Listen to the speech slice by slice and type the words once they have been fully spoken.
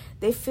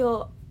They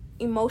feel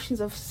emotions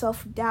of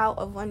self-doubt,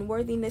 of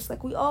unworthiness.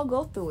 Like, we all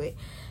go through it.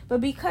 But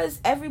because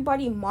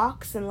everybody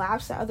mocks and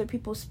laughs at other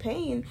people's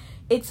pain,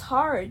 it's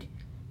hard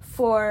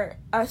for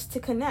us to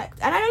connect.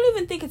 And I don't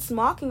even think it's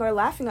mocking or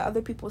laughing at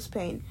other people's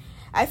pain.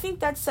 I think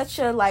that's such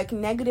a, like,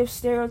 negative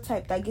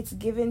stereotype that gets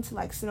given to,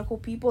 like, cynical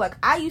people. Like,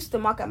 I used to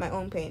mock at my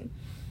own pain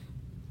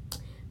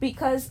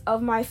because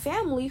of my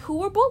family who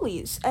were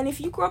bullies. And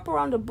if you grew up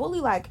around a bully,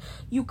 like,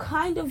 you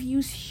kind of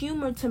use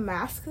humor to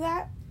mask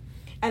that.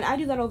 And I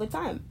do that all the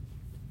time.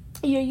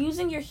 You're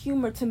using your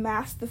humor to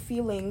mask the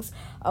feelings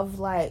of,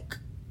 like,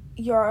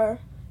 your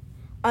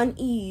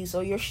unease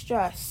or your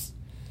stress.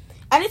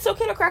 And it's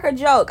okay to crack a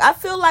joke. I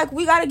feel like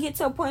we gotta get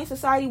to a point in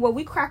society where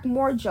we crack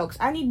more jokes.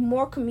 I need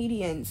more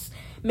comedians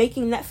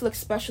making Netflix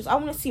specials. I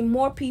want to see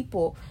more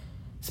people,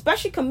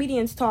 especially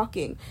comedians,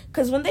 talking.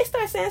 Because when they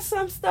start saying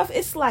some stuff,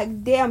 it's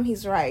like, damn,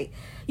 he's right.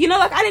 You know,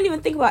 like, I didn't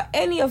even think about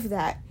any of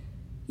that.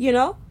 You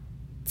know?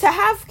 To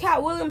have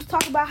Cat Williams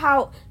talk about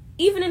how,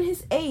 even in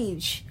his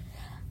age,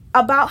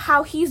 about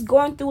how he's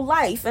going through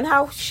life and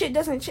how shit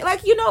doesn't change.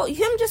 Like, you know,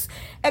 him just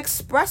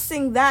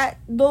expressing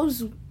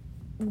those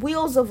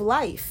wheels of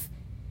life.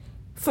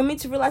 For me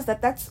to realize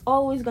that that's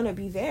always going to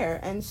be there.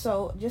 And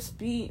so just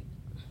be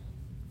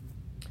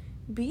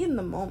in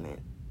the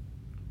moment.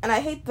 And I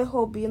hate the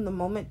whole be in the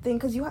moment thing,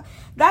 because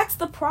that's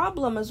the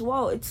problem as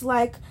well. It's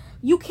like,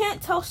 you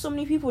can't tell so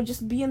many people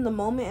just be in the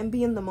moment and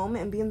be in the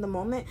moment and be in the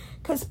moment,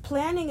 because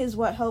planning is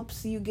what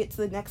helps you get to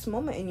the next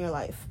moment in your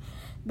life.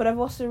 But I've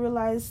also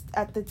realized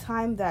at the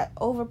time that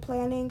over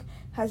planning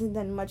hasn't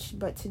done much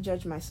but to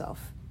judge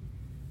myself.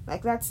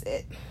 Like, that's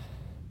it.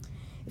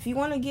 If you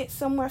want to get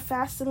somewhere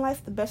fast in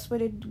life, the best way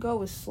to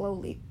go is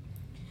slowly.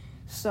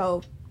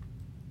 So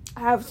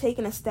I have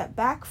taken a step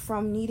back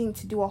from needing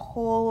to do a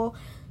whole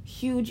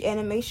huge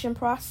animation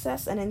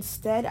process, and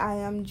instead I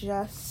am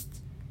just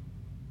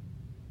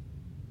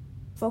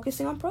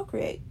focusing on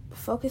Procreate,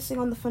 focusing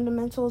on the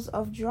fundamentals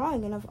of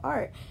drawing and of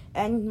art,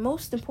 and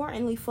most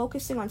importantly,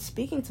 focusing on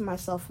speaking to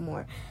myself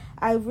more.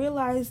 I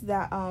realized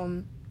that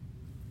when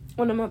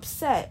I'm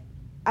upset,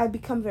 I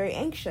become very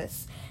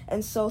anxious.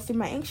 And so through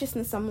my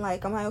anxiousness, I'm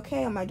like, am I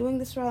okay? Am I doing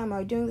this right? Am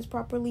I doing this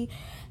properly?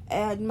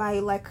 And my,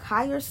 like,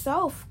 higher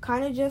self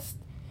kind of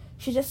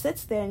she just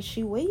sits there and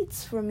she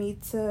waits for me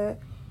to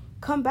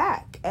come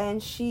back.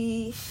 And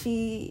she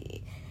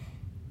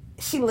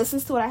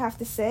listens to what I have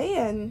to say,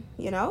 and,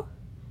 you know,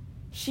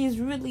 she's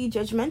really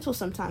judgmental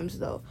sometimes,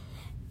 though.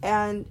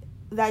 And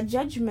that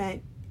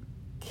judgment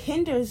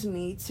hinders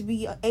me to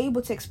be able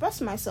to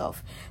express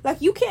myself.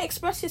 Like, you can't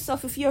express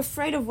yourself if you're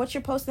afraid of what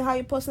you're posting, how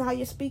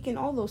you're speaking,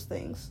 all those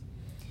things.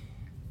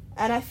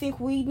 And I think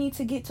we need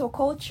to get to a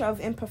culture of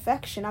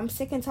imperfection. I'm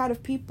sick and tired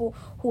of people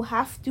who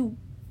have to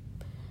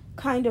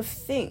kind of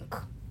think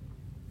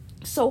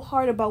so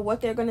hard about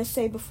what they're going to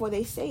say before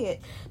they say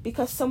it,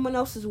 because someone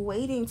else is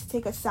waiting to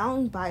take a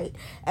sound bite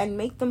and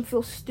make them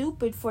feel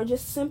stupid for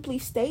just simply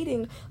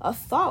stating a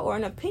thought or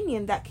an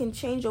opinion that can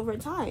change over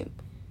time.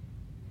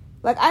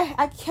 Like,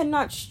 I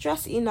cannot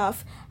stress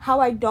enough how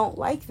I don't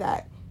like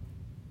that.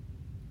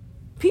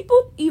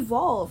 People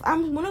evolve.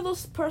 I'm one of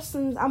those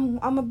persons, I'm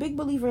a big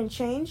believer in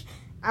change.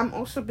 I'm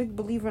also a big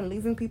believer in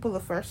leaving people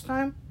the first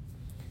time.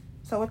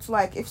 So it's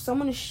like, if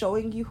someone is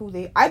showing you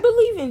I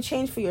believe in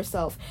change for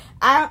yourself.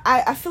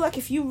 I feel like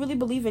if you really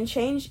believe in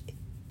change,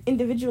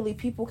 individually,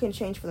 people can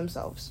change for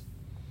themselves.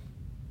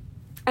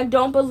 I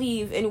don't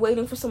believe in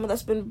waiting for someone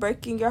that's been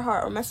breaking your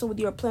heart or messing with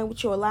you or playing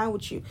with you or lying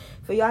with you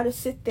for y'all to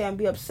sit there and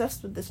be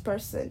obsessed with this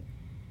person,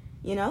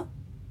 you know?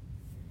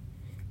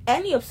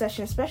 Any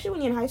obsession, especially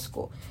when you're in high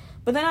school.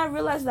 But then I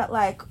realized that,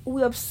 like,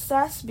 we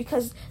obsess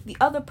because the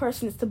other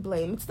person is to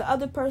blame. It's the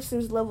other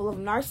person's level of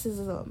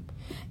narcissism.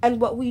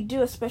 And what we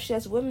do, especially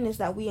as women, is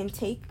that we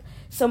intake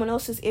someone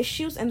else's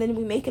issues and then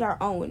we make it our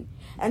own.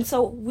 And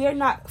so we're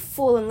not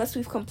full unless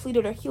we've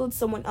completed or healed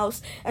someone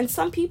else. And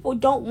some people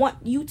don't want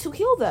you to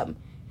heal them.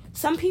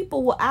 Some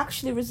people will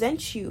actually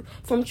resent you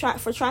for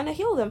trying to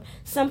heal them.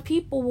 Some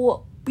people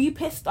will be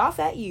pissed off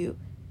at you.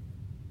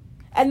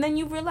 And then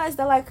you realize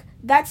that, like,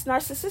 that's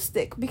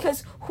narcissistic,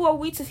 because who are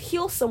we to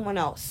heal someone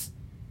else?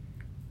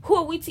 Who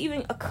are we to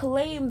even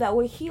claim that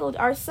we're healed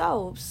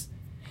ourselves?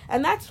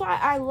 And that's why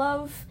I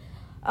love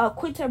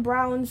Quinta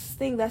Brown's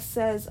thing that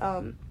says,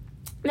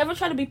 never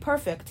try to be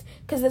perfect,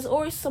 because there's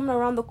always someone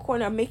around the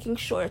corner making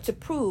sure to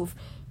prove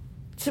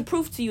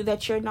to you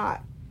that you're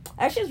not.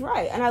 And she's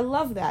right, and I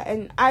love that.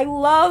 And I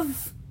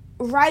love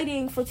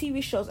writing for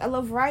TV shows. I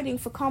love writing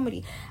for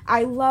comedy.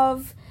 I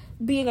love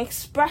being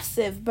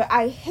expressive, but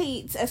I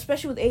hate,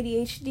 especially with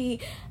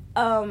ADHD,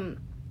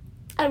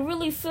 I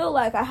really feel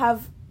like I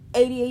have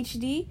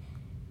ADHD,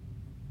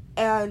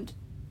 and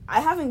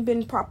I haven't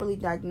been properly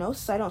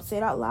diagnosed, so I don't say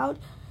it out loud.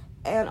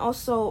 And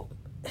also,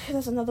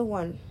 there's another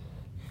one.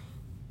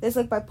 There's,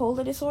 like,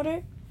 bipolar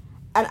disorder.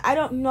 And I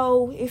don't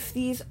know if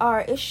these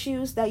are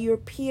issues that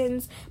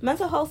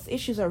mental health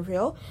issues are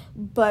real,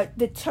 but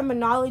the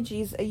terminology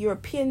is a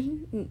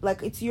European,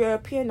 like, it's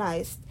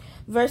Europeanized,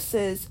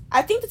 versus,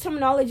 I think the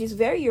terminology is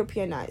very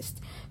Europeanized,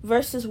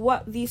 versus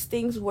what these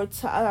things were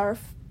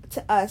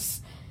to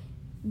us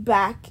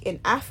back in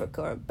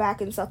Africa or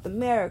back in South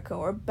America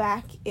or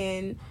back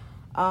in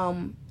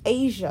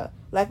Asia.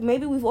 Like,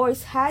 maybe we've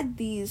always had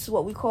these,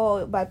 what we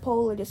call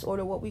bipolar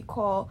disorder, what we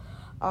call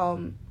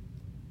ADHD,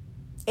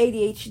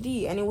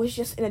 and it was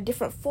just in a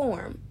different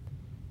form.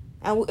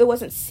 And it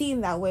wasn't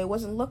seen that way. It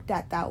wasn't looked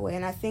at that way.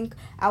 And I think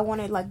I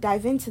want to, like,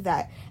 dive into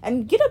that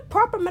and get a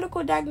proper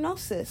medical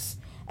diagnosis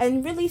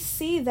and really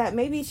see that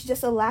maybe it's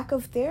just a lack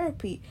of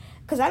therapy.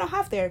 Because I don't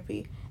have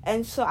therapy.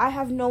 And so I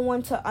have no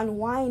one to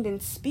unwind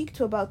and speak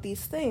to about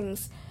these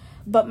things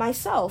but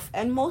myself.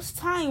 And most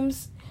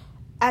times,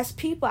 as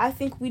people, I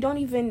think we don't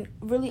even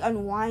really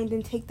unwind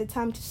and take the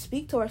time to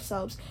speak to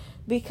ourselves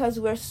because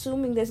we're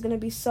assuming there's going to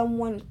be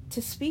someone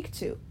to speak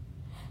to.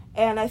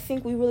 And I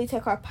think we really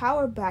take our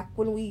power back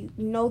when we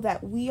know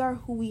that we are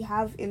who we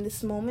have in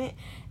this moment.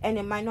 And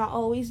it might not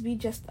always be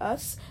just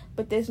us,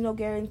 but there's no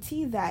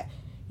guarantee that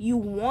you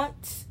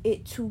want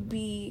it to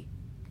be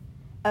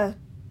a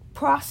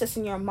process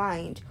in your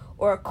mind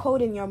or a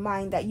code in your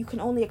mind that you can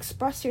only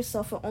express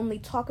yourself or only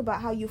talk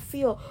about how you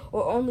feel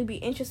or only be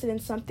interested in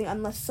something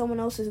unless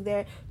someone else is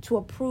there to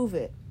approve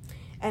it.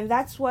 And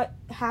that's what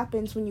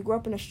happens when you grow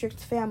up in a strict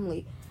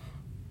family.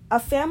 A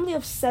family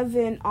of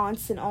 7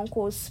 aunts and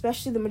uncles,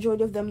 especially the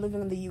majority of them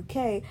living in the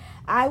UK,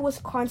 I was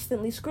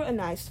constantly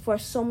scrutinized for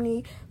so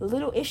many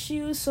little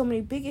issues, so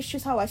many big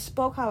issues, how I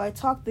spoke, how I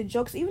talked, the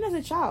jokes, even as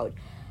a child.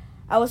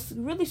 I was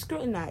really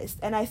scrutinized.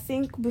 And I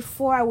think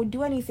before I would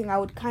do anything, I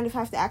would kind of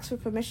have to ask for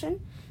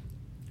permission.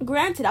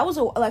 Granted, I was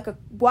a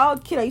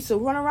wild kid. I used to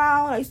run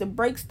around. I used to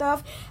break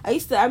stuff. I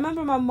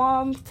remember my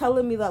mom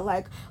telling me that,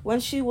 like, when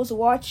she was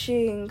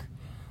watching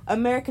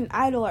American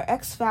Idol or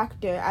X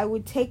Factor, I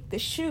would take her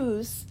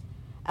shoes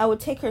and I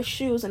would take her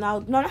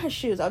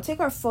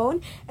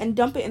phone and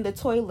dump it in the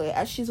toilet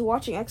as she's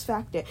watching X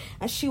Factor,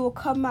 and she will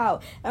come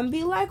out and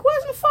be like,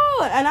 "Where's my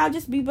phone?" And I'll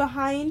just be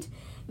behind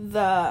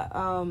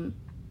the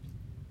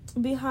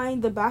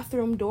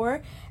bathroom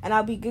door, and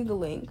I'll be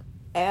giggling.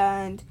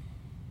 And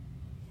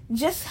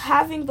just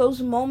having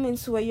those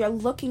moments where you're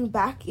looking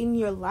back in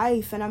your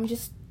life, and I'm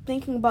just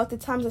thinking about the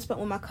times I spent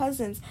with my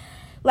cousins.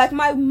 Like,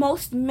 my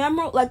most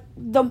memorable, like,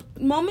 the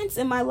moments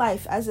in my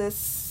life as a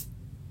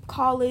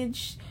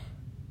college,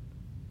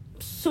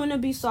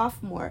 soon-to-be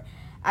sophomore,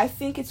 I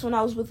think it's when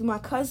I was with my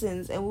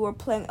cousins, and we were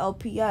playing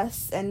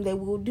LPS, and they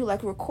would do,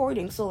 like,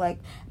 recording. So, like,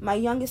 my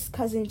youngest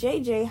cousin,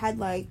 JJ, had,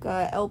 like,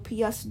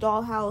 LPS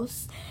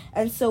dollhouse,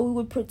 and so we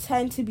would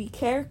pretend to be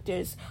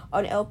characters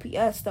on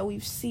LPS that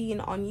we've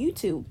seen on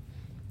YouTube.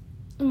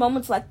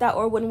 Moments like that,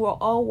 or when we're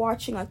all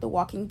watching, like, The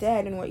Walking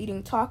Dead, and we're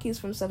eating Takis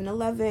from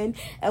 7-Eleven,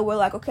 and we're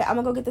like, okay, I'm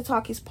gonna go get the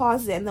Takis,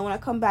 pause it, and then when I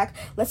come back,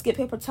 let's get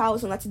paper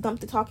towels and let's dump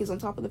the Takis on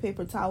top of the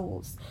paper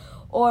towels.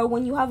 Or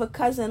when you have a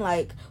cousin,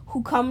 like,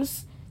 who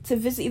comes to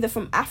visit either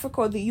from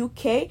Africa or the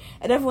UK,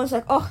 and everyone's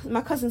like, oh,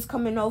 my cousin's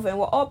coming over, and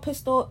we're all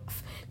pissed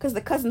off because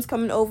the cousin's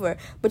coming over,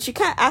 but you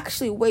can't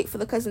actually wait for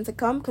the cousin to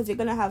come because you're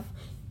gonna have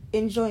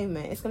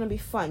enjoyment. It's gonna be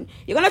fun.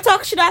 You're gonna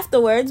talk shit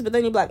afterwards, but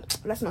then you're like,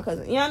 that's my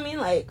cousin. You know what I mean?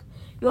 Like,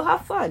 you'll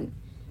have fun.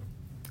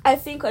 I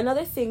think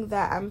another thing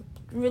that I'm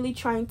really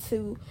trying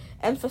to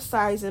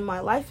emphasize in my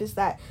life is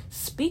that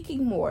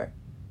speaking more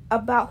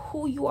about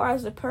who you are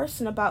as a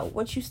person, about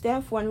what you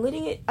stand for, and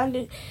letting it under,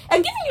 and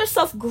giving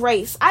yourself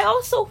grace. I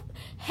also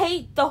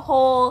hate the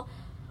whole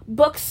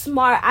book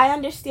smart. I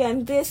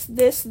understand this,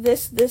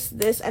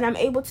 and I'm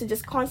able to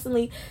just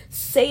constantly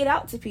say it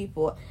out to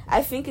people.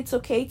 I think it's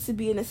okay to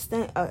be in a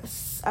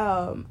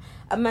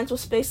mental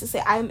space to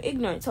say I am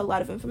ignorant to a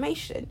lot of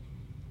information.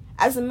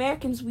 As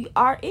Americans, we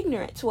are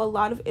ignorant to a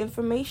lot of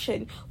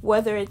information,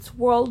 whether it's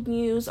world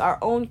news, our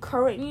own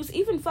current news,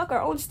 even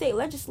our own state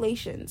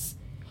legislations.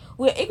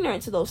 We're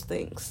ignorant to those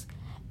things.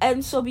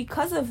 And so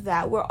because of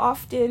that, we're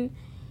often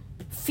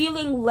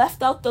feeling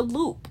left out the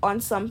loop on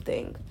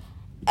something.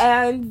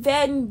 And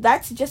then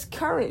that's just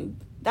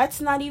current. That's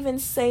not even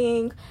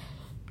saying,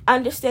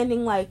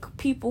 understanding, like,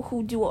 people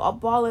who do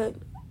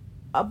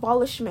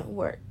abolishment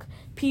work,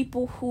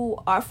 people who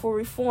are for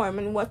reform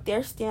and what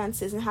their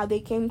stance is and how they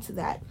came to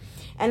that.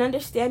 And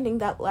understanding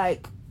that,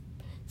 like,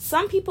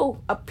 some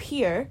people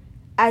appear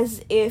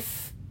as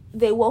if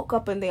they woke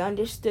up and they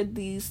understood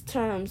these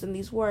terms and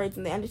these words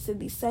and they understood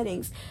these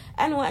settings.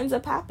 And what ends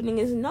up happening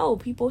is, no,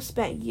 people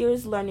spent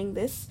years learning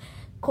this,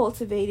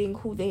 cultivating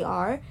who they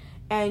are,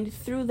 and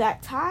through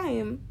that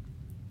time,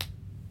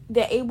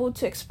 they're able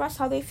to express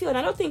how they feel. And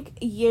I think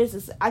years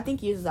is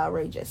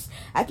outrageous.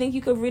 I think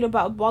you could read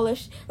about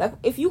like,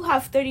 if you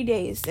have 30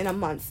 days in a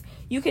month,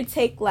 you could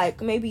take,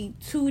 like, maybe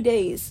 2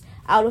 days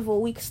out of a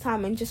week's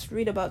time and just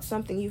read about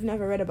something you've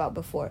never read about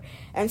before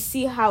and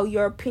see how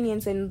your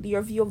opinions and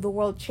your view of the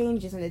world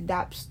changes and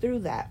adapts through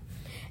that.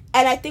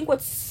 And I think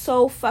what's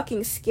so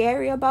fucking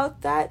scary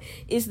about that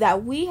is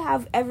that we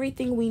have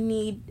everything we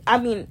need. I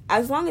mean,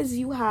 as long as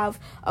you have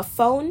a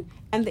phone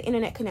and the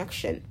internet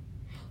connection,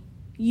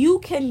 you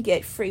can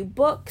get free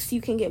books, you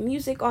can get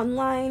music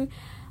online.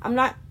 I'm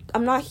not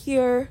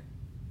here,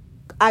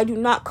 I do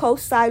not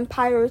co-sign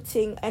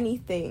pirating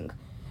anything,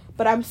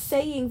 but I'm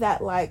saying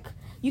that, like,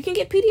 you can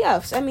get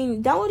PDFs. I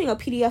mean, downloading a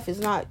PDF is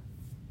not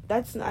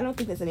I don't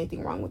think there's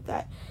anything wrong with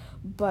that.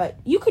 But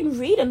you can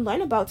read and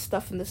learn about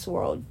stuff in this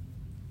world.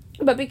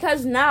 But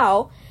because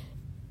now,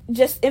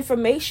 just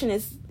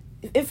information's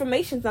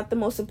not the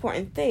most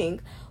important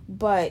thing,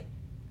 but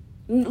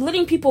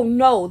letting people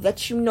know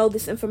that you know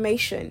this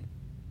information.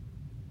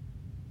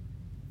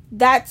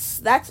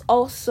 That's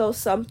also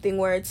something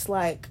where it's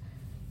like,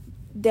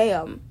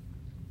 damn.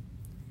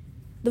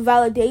 The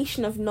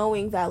validation of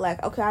knowing that,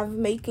 like, okay,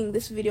 I'm making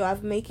this video,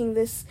 I'm making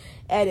this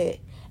edit.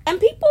 And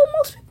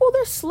most people,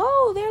 they're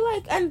slow. They're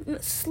like,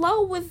 and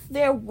slow with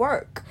their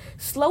work.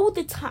 Slow with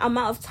the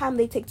amount of time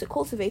they take to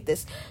cultivate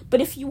this. But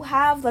if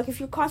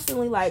you're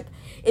constantly like,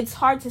 it's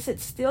hard to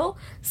sit still,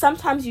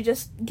 sometimes you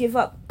just give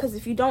up. Because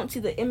if you don't see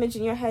the image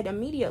in your head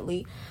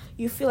immediately,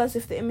 you feel as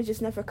if the image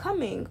is never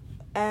coming.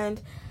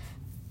 And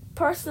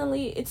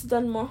personally, it's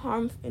done more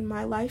harm in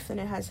my life than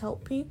it has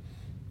helped me.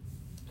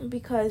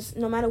 Because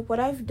no matter what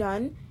I've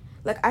done,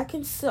 like, I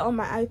can sit on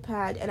my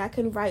iPad and I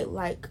can write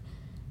like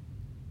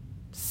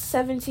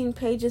 17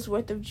 pages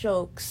worth of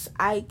jokes.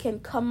 I can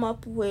come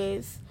up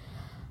with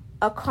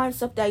a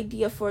concept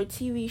idea for a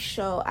TV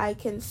show. I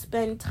can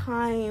spend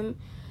time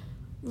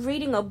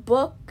reading a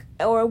book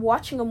or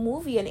watching a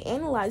movie and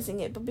analyzing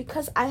it. But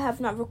because I have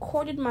not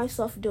recorded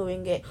myself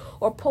doing it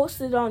or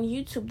posted it on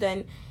YouTube,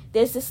 then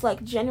there's this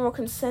like general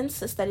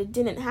consensus that it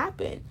didn't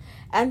happen.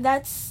 And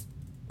that's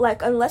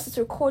like, unless it's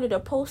recorded or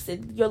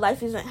posted, your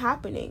life isn't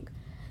happening.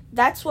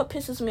 That's what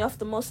pisses me off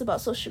the most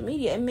about social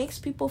media. It makes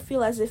people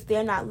feel as if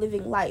they're not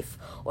living life,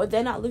 or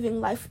they're not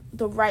living life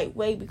the right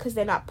way because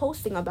they're not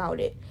posting about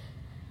it.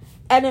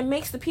 And it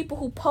makes the people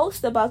who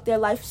post about their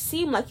life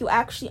seem like you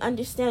actually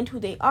understand who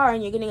they are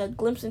and you're getting a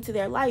glimpse into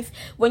their life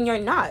when you're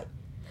not.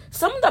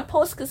 Someone that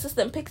posts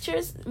consistent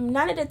pictures,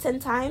 9 out of 10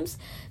 times,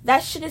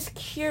 that shit is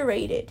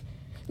curated.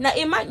 Now,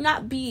 it might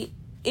not be,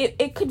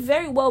 it could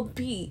very well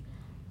be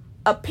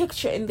a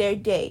picture in their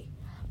day,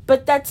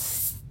 but that's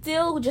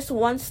still just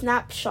one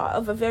snapshot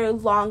of a very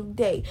long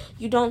day.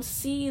 You don't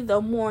see the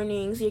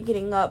mornings you're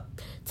getting up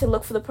to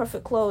look for the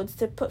perfect clothes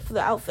to put for the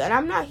outfit. And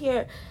I'm not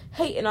here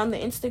hating on the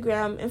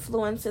Instagram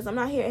influencers. I'm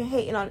not here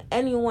hating on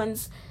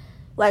anyone's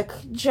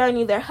like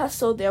journey, their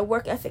hustle, their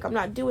work ethic. I'm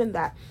not doing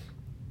that.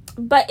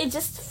 But it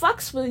just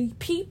fucks with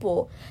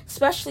people,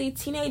 especially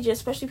teenagers,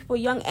 especially people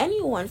young,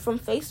 anyone, from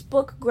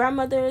Facebook,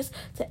 grandmothers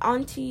to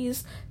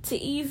aunties to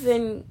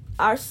even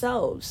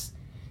ourselves.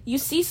 You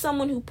see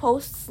someone who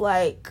posts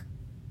like,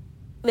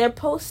 they're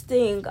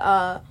posting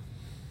like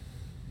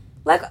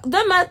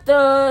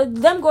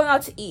them going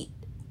out to eat,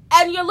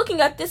 and you're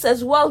looking at this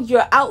as well.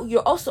 You're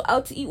also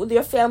out to eat with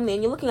your family,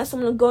 and you're looking at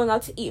someone going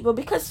out to eat. But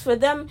because for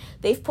them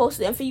they've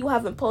posted it, and for you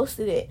haven't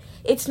posted it,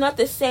 it's not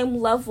the same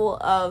level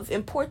of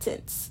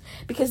importance.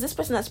 Because this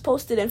person has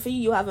posted, and for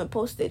you haven't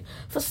posted.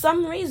 For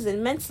some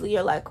reason, mentally,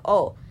 you're like,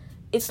 oh,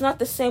 it's not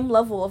the same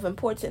level of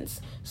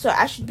importance, so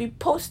I should be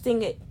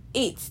posting it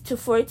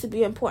for it to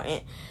be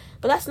important.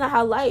 But that's not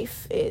how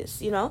life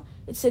is, you know?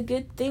 It's a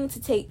good thing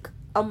to take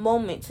a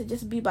moment to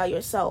just be by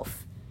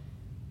yourself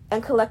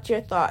and collect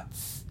your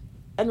thoughts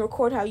and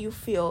record how you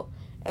feel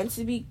and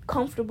to be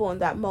comfortable in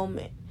that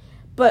moment.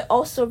 But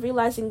also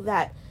realizing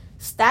that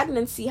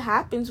stagnancy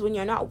happens when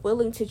you're not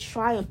willing to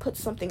try and put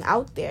something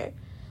out there,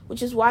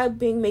 which is why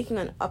making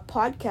a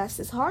podcast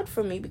is hard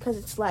for me, because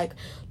it's like,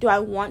 do I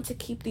want to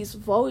keep these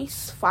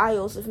voice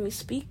files of me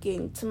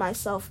speaking to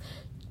myself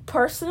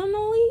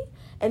personally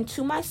and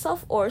to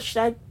myself, or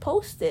should I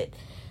post it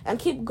and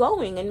keep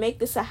going and make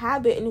this a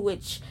habit in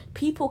which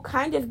people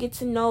kind of get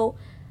to know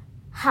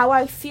how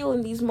I feel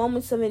in these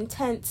moments of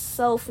intense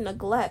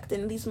self-neglect,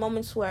 and these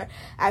moments where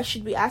I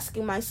should be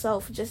asking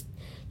myself, just,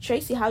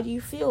 Tracy, how do you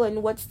feel, and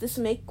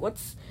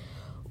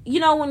you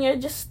know, when you're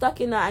just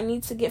stuck in I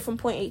need to get from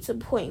point A to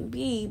point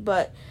B,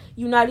 but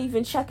you're not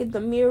even checking the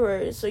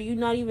mirrors, or you're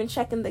not even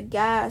checking the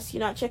gas,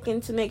 you're not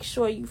checking to make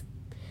sure you've,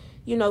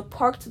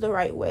 parked the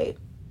right way.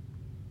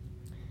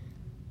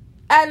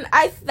 And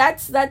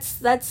that's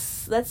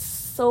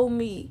so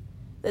me.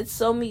 That's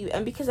so me.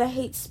 And because I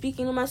hate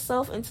speaking to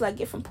myself until I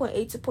get from point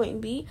A to point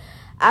B,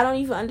 I don't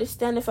even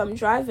understand if I'm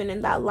driving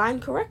in that line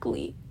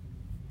correctly.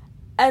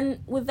 And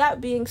with that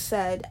being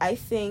said, I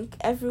think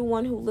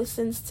everyone who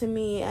listens to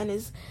me and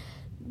is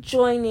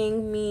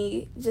joining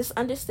me, just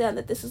understand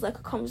that this is like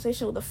a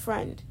conversation with a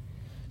friend.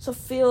 So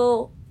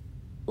feel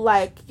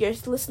like you're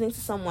listening to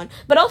someone,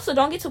 but also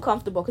don't get too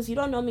comfortable, because you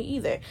don't know me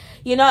either,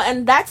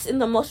 and that's in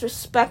the most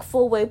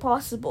respectful way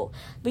possible,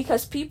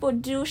 because people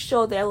do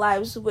show their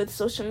lives with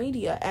social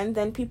media, and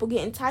then people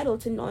get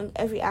entitled to knowing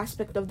every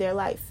aspect of their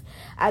life.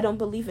 I don't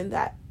believe in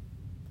that.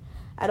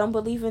 I don't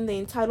believe in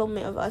the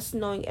entitlement of us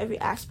knowing every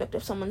aspect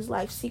of someone's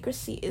life.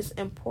 Secrecy is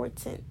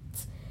important.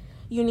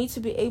 You need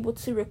to be able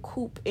to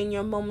recoup in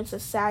your moments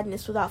of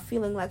sadness without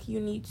feeling like you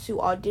need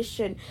to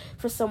audition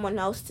for someone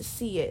else to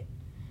see it.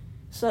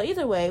 So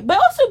either way, but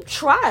also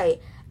try.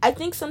 I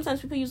think sometimes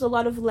people use a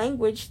lot of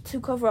language to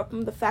cover up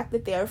the fact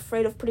that they're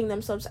afraid of putting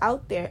themselves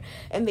out there,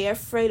 and they're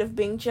afraid of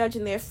being judged,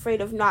 and they're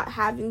afraid of not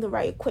having the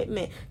right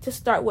equipment to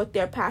start what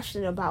they're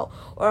passionate about,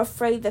 or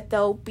afraid that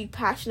they'll be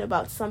passionate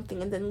about something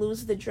and then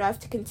lose the drive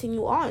to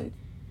continue on.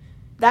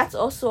 that's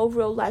also a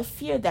real life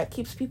fear that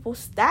keeps people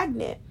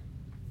stagnant.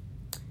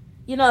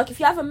 You know, like if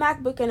you have a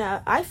MacBook and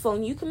an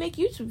iPhone, you can make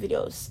YouTube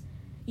videos.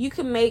 You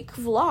can make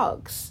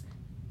vlogs.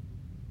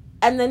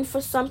 And then for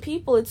some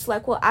people, it's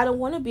like, well, I don't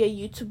want to be a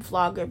YouTube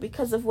vlogger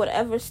because of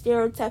whatever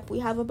stereotype we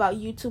have about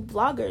YouTube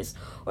vloggers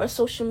or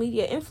social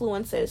media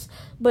influencers.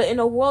 But in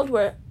a world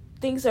where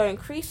things are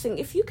increasing,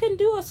 if you can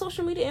do a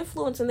social media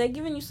influence and they're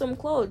giving you some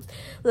clothes,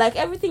 like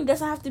everything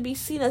doesn't have to be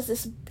seen as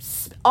this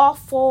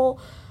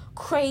awful,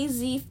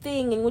 crazy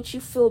thing in which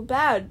you feel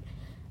bad.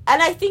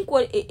 And I think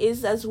what it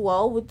is as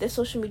well with the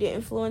social media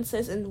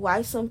influencers and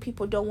why some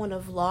people don't want to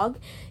vlog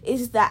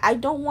is that I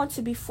don't want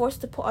to be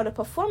forced to put on a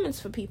performance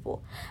for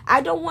people.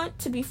 I don't want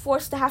to be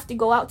forced to have to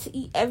go out to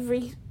eat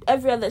every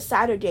other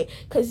Saturday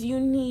because you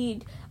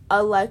need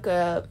a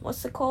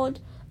what's it called?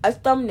 A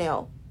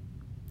thumbnail.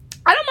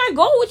 I don't mind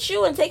going with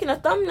you and taking a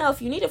thumbnail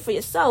if you need it for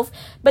yourself,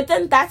 but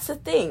then that's the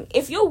thing.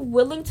 If you're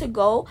willing to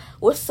go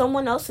with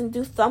someone else and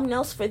do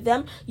thumbnails for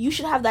them, you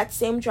should have that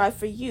same drive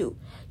for you.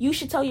 You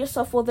should tell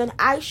yourself, well, then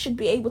I should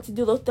be able to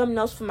do those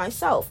thumbnails for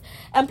myself.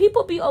 And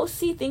people be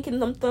OC thinking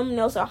them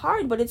thumbnails are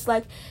hard, but it's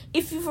like,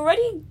 if you've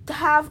already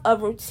have a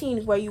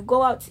routine where you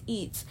go out to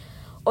eat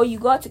or you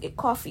go out to get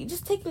coffee,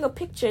 just taking a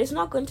picture is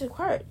not going to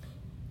hurt,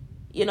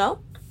 you know?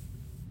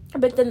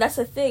 But then that's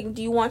the thing.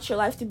 Do you want your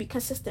life to be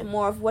consistent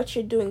more of what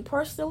you're doing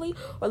personally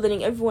or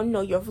letting everyone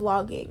know you're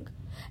vlogging?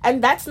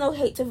 And that's no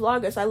hate to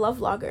vloggers. I love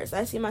vloggers.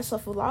 I see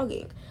myself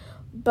vlogging.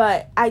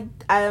 But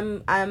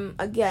I'm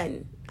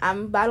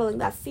battling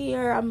that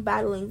fear. I'm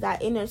battling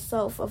that inner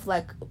self of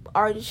like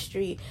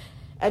artistry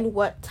and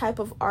what type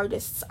of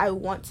artists I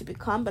want to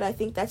become. But I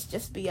think that's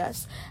just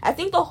BS. I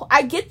think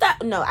I get that.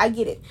 No, I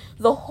get it.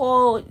 The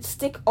whole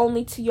stick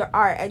only to your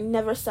art and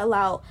never sell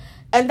out.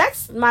 And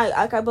that's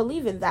I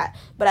believe in that.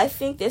 But I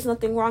think there's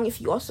nothing wrong if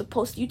you also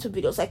post YouTube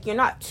videos. Like, you're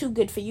not too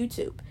good for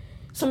YouTube.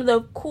 Some of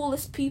the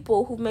coolest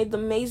people who've made the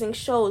amazing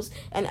shows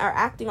and are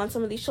acting on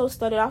some of these shows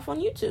started off on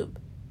YouTube.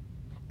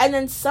 And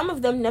then some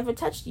of them never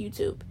touched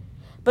YouTube.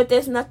 But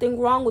there's nothing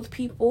wrong with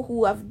people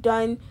who have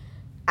done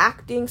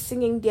acting,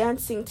 singing,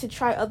 dancing to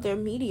try other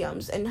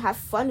mediums and have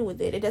fun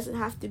with it. It doesn't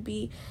have to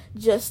be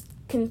just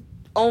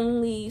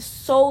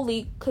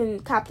solely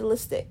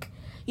capitalistic.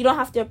 You don't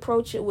have to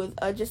approach it with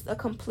just a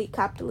complete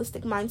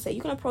capitalistic mindset.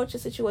 You can approach a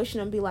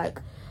situation and be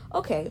like,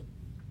 okay,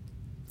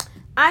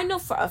 I know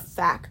for a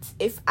fact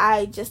if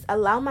I just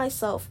allow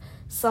myself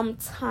some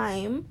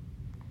time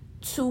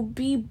to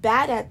be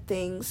bad at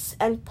things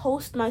and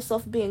post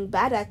myself being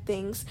bad at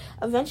things,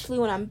 eventually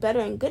when I'm better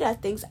and good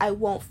at things, I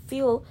won't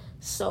feel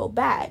so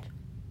bad,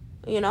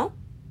 you know?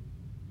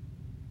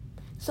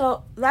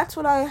 So that's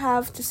what I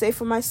have to say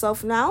for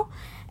myself now.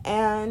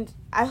 And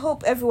I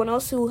hope everyone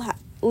else who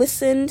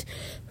listened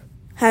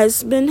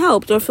has been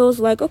helped or feels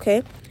like,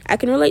 okay, I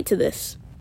can relate to this.